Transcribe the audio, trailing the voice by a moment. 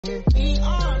We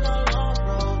are no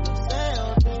longer the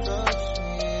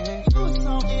self-destruction. You was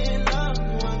so in love,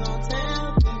 you weren't gonna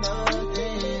tell me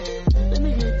nothing. Let me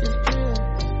get this clear,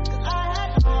 'cause I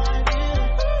had no idea.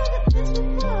 I feel like I did too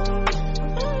much. I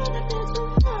feel like I did too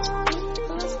much.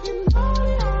 So let's get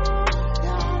naughty out.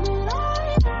 Got me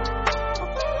lying out. I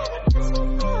feel like I did too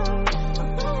much.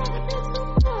 I feel like I did too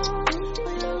much.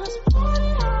 But yeah, let's party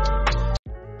out.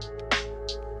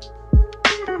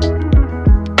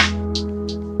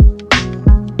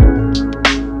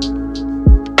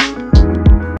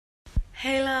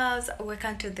 Hey loves,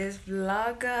 welcome to this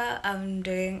vlog. I'm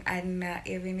doing an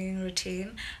evening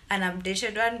routine, an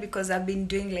updated one, because I've been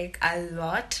doing like a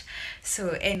lot,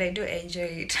 so and I do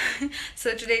enjoy it.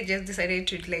 So today I just decided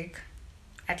to like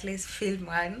at least film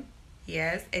one.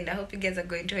 Yes, and I hope you guys are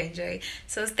going to enjoy,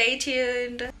 so stay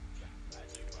tuned.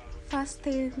 First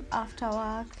thing after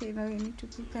work, you need to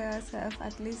prepare yourself,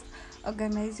 at least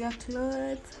organize your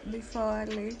clothes before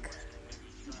like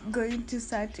going to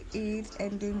start to eat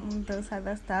and doing those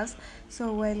other stuff.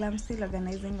 So while I'm still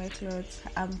organizing my clothes,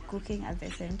 I'm cooking at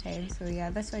the same time. So yeah,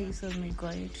 that's why you saw me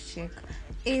going to check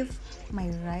if my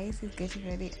rice is getting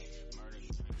ready.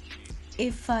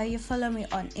 If you follow me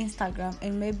on Instagram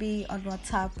and maybe on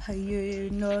WhatsApp, you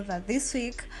know that this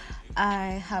week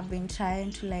I have been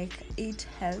trying to like eat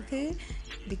healthy,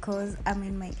 because I'm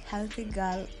in my healthy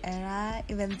girl era,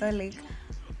 even though like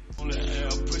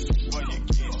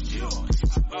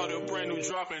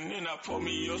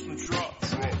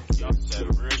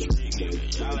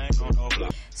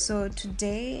so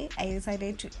today I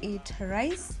decided to eat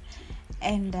rice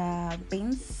and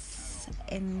beans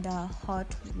and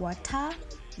hot water.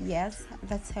 Yes,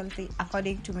 that's healthy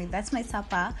according to me. That's my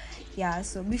supper. Yeah,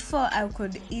 so before I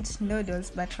could eat noodles,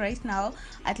 but right now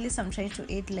at least I'm trying to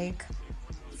eat like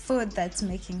food that's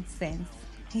making sense.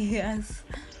 Yes.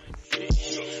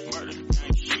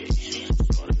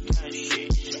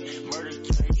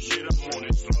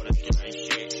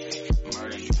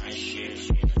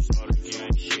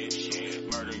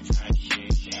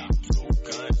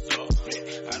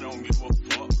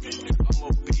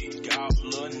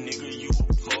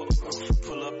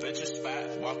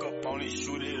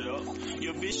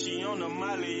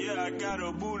 I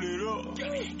gotta boot it up.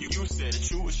 You said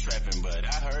that you was trapping, but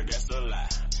I heard that's a lie.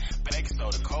 Back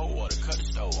soda, cold water, cut the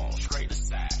stove on, straight the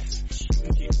sides. You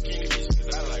can keep skinny bitch, 'cause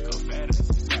I like a fat ass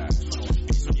size.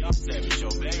 So y'all savage,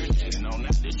 your baby daddy, no,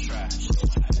 not to try. I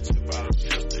took out a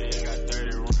pistol, I got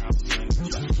 30 rounds in the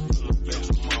truck. Look at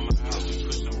your mama house and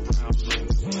put some rounds in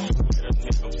the truck. Get a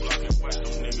nigga blocking, watch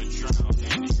them niggas drown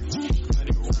in it.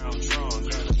 30 round drone,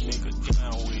 got a nigga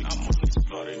down with. I'm on this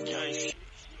slaughter gang shit.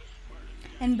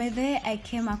 And by the way, I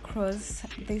came across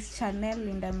this channel,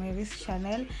 Linda Mary's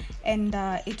channel, and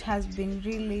it has been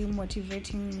really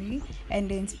motivating me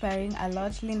and inspiring a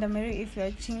lot. Linda Mary, if you're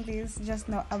watching this, just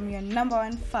know I'm your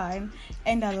 #1 fan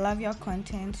and I love your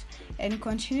content, and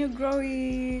continue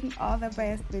growing. All the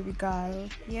best, baby girl.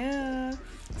 Yeah.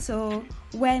 So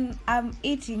when I'm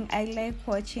eating, I like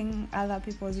watching other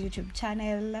people's YouTube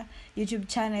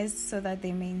channels, so that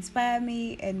they may inspire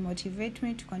me and motivate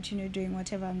me to continue doing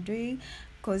whatever I'm doing.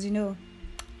 Because you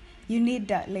need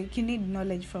that, like you need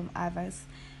knowledge from others.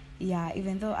 Yeah,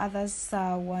 even though others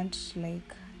won't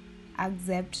like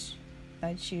accept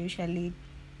that you usually,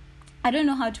 I don't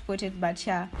know how to put it, but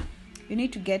yeah, you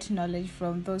need to get knowledge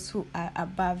from those who are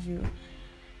above you.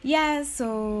 Yeah,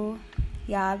 so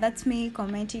yeah, that's me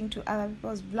commenting to other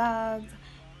people's vlogs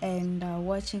and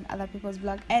watching other people's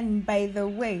vlogs. And by the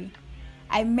way,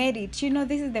 I made it.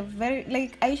 This is the very,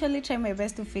 like, I usually try my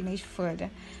best to finish food.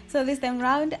 So this time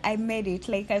round, I made it.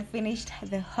 Like, I finished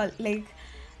the whole, like,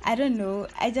 I don't know.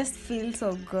 I just feel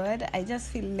so good. I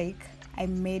just feel like I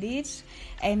made it.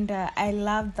 And I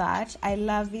love that. I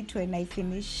love it when I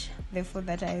finish the food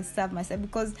that I serve myself.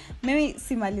 Because maybe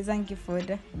simalizangi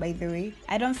food, by the way.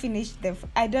 I don't finish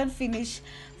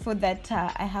food that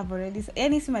I have already.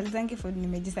 Any simalizangi food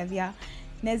nimejisavia.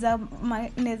 Neza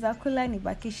kula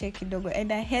nibakishe kidogo,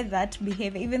 and I hate that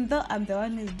behavior, even though I'm the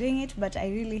one who's doing it, but I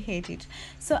really hate it.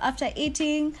 So after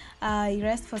eating, I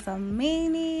rest for some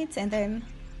minutes and then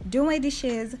do my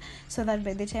dishes, so that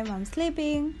by the time I'm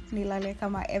sleeping, nilale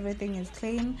kama everything is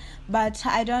clean. But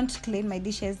I don't clean my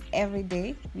dishes every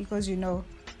day, because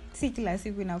si kila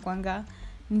siku inakuanga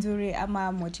nzuri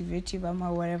ama motivative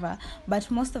ama whatever.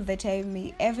 But most of the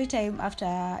time, every time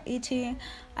after eating,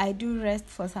 I do rest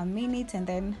for some minutes and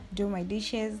then do my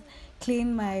dishes,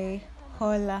 clean my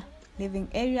whole living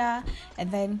area,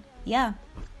 and then yeah.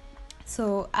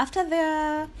 So after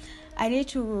that, I need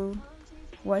to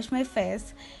wash my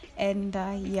face, and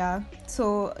yeah,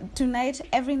 so tonight,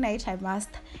 every night I must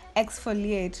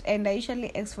exfoliate, and I usually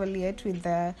exfoliate with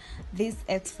this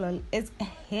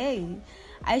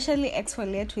I usually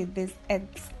exfoliate with this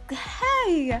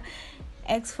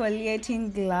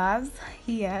exfoliating gloves.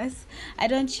 Yes, I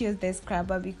don't use the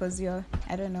scrubber because I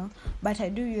don't know, but I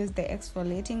do use the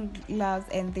exfoliating gloves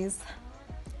and this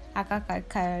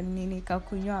kakushave.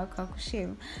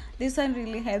 This one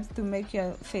really helps to make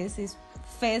your face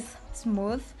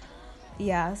smooth.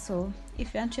 Yeah, so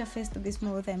if you want your face to be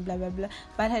smooth and blah blah blah,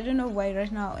 but I don't know why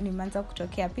right now nimeanza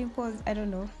kutokea pimples, I don't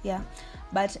know. Yeah,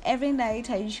 but every night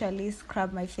I usually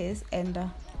scrub my face and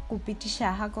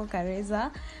kupitisha hako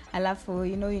kareza, alafu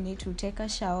you need to take a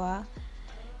shower.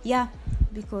 Yeah,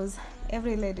 because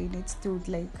every lady needs to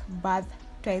like bath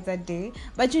twice a day,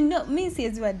 but mi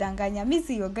siwezi wadanganya, mi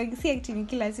si acting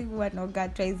kila siku wanoga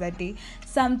twice a day.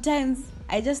 Sometimes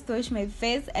I just wash my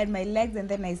face and my legs and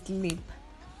then I sleep.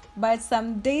 But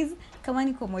some days, kama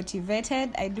niko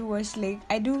motivated, I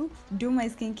do do my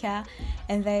skincare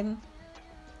and then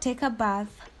take a bath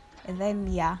and then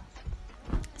yeah.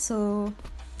 So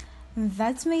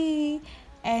that's me.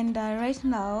 And right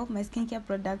now my skincare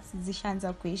products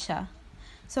zishaanza kuisha,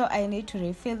 so I need to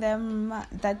refill them.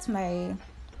 That's my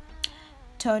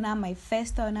toner, my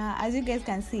face toner. As you guys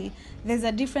can see, there's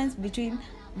a difference between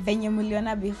venye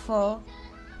muliona before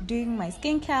doing my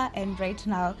skincare and right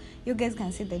now. You guys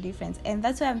can see the difference, and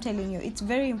that's why I'm telling you it's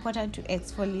very important to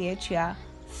exfoliate your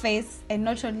face, and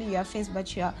not only your face but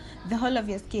the whole of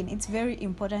your skin. It's very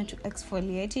important to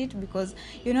exfoliate it because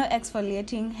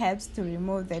exfoliating helps to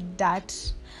remove the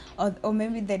dirt or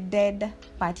maybe the dead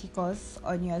particles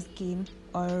on your skin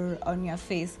or on your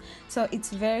face. So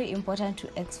it's very important to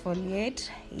exfoliate.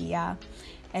 Yeah,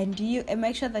 and you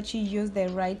make sure that you use the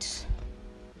right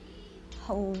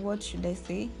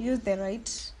use the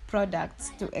right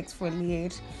products to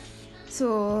exfoliate.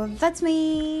 So that's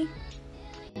me.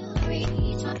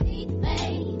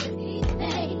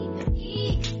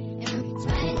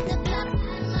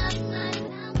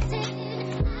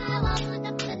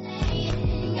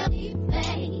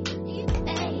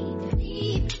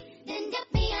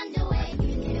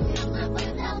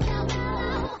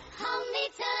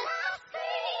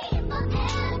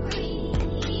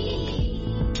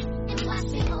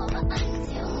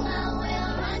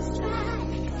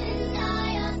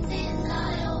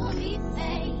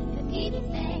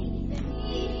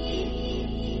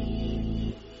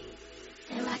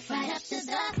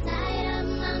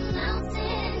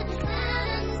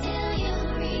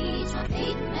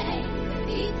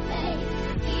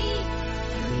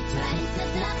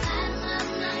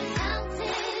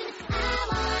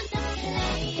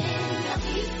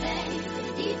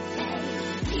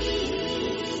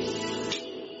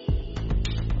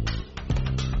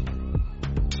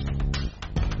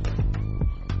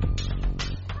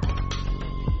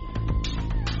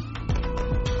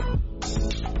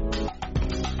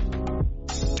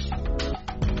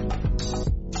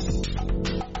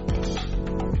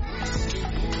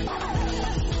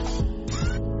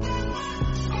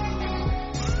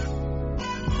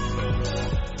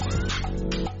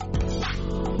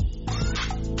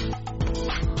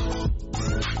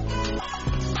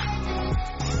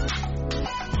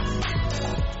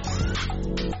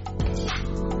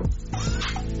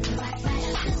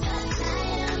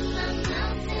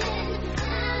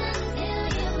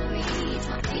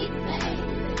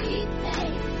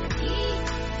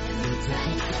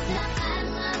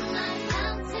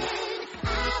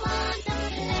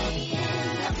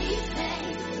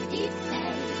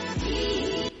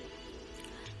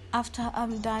 After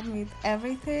I'm done with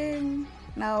everything,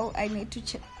 now I need to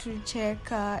check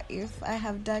if I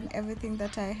have done everything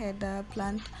that I had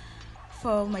planned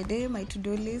for my day, my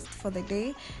to-do list for the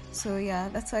day. So yeah,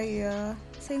 that's why you're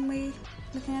seeing me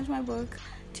looking at my book,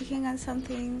 checking on some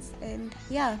things, and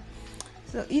yeah.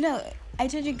 So I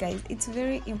told you guys it's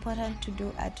very important to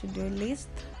do a to-do list.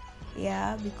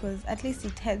 Yeah, because at least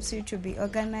it helps you to be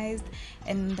organized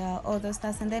and all those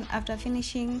tasks. And then after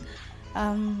finishing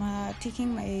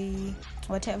taking my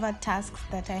whatever tasks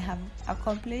that I have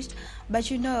accomplished,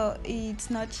 but it's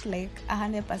not like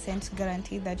 100%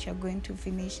 guarantee that you're going to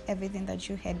finish everything that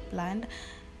you had planned.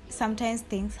 Sometimes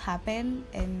things happen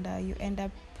and you end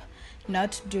up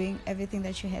not doing everything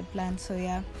that you had planned. So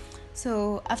yeah,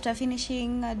 so after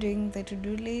finishing doing the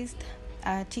to-do list,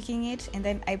 ticking it, and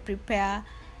then I prepare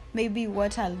maybe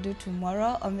what I'll do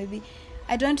tomorrow, or maybe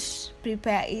I don't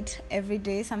prepare it every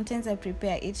day. Sometimes I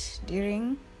prepare it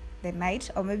during the night,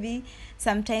 or maybe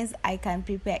sometimes I can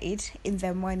prepare it in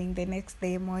the morning, the next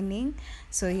day morning.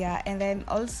 So yeah, and then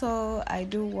also I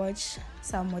do watch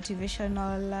some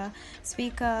motivational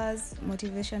speakers,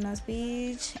 motivational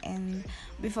speech, and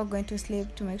before going to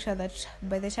sleep, to make sure that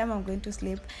by the time I'm going to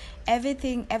sleep, every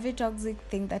toxic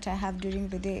thing that I have during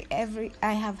the day,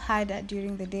 I have had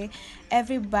during the day,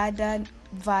 every bad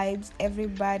vibes, every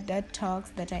bad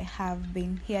talks that I have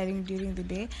been hearing during the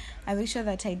day, I make sure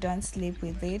that I don't sleep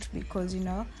with it, because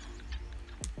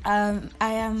I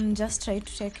am just trying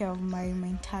to take care of my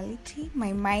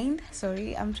mind.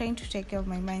 Sorry, I'm trying to take care of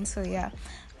my mind. So yeah,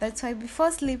 that's why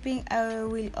before sleeping, I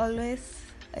will always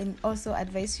and also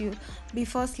advise you,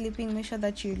 before sleeping, make sure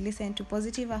that you listen to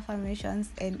positive affirmations,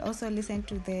 and also listen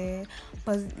to the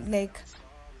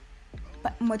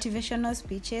motivational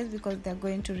speeches, because they're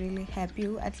going to really help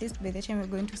you. At least by the time you're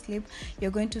going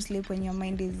to sleep when your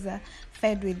mind is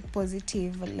fed with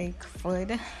positive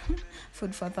food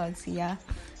food for thoughts. Yeah,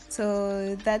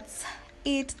 so that's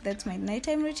it. That's my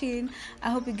nighttime routine.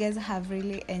 I hope you guys have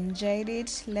really enjoyed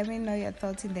it. Let me know your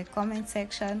thoughts in the comment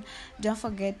section. Don't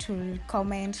forget to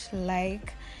comment,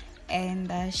 like,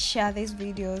 and share this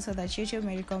video so that YouTube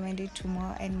may recommend it to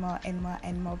more and more and more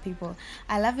and more people.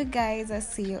 I love you guys. I'll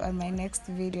see you on my next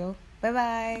video. Bye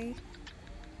bye.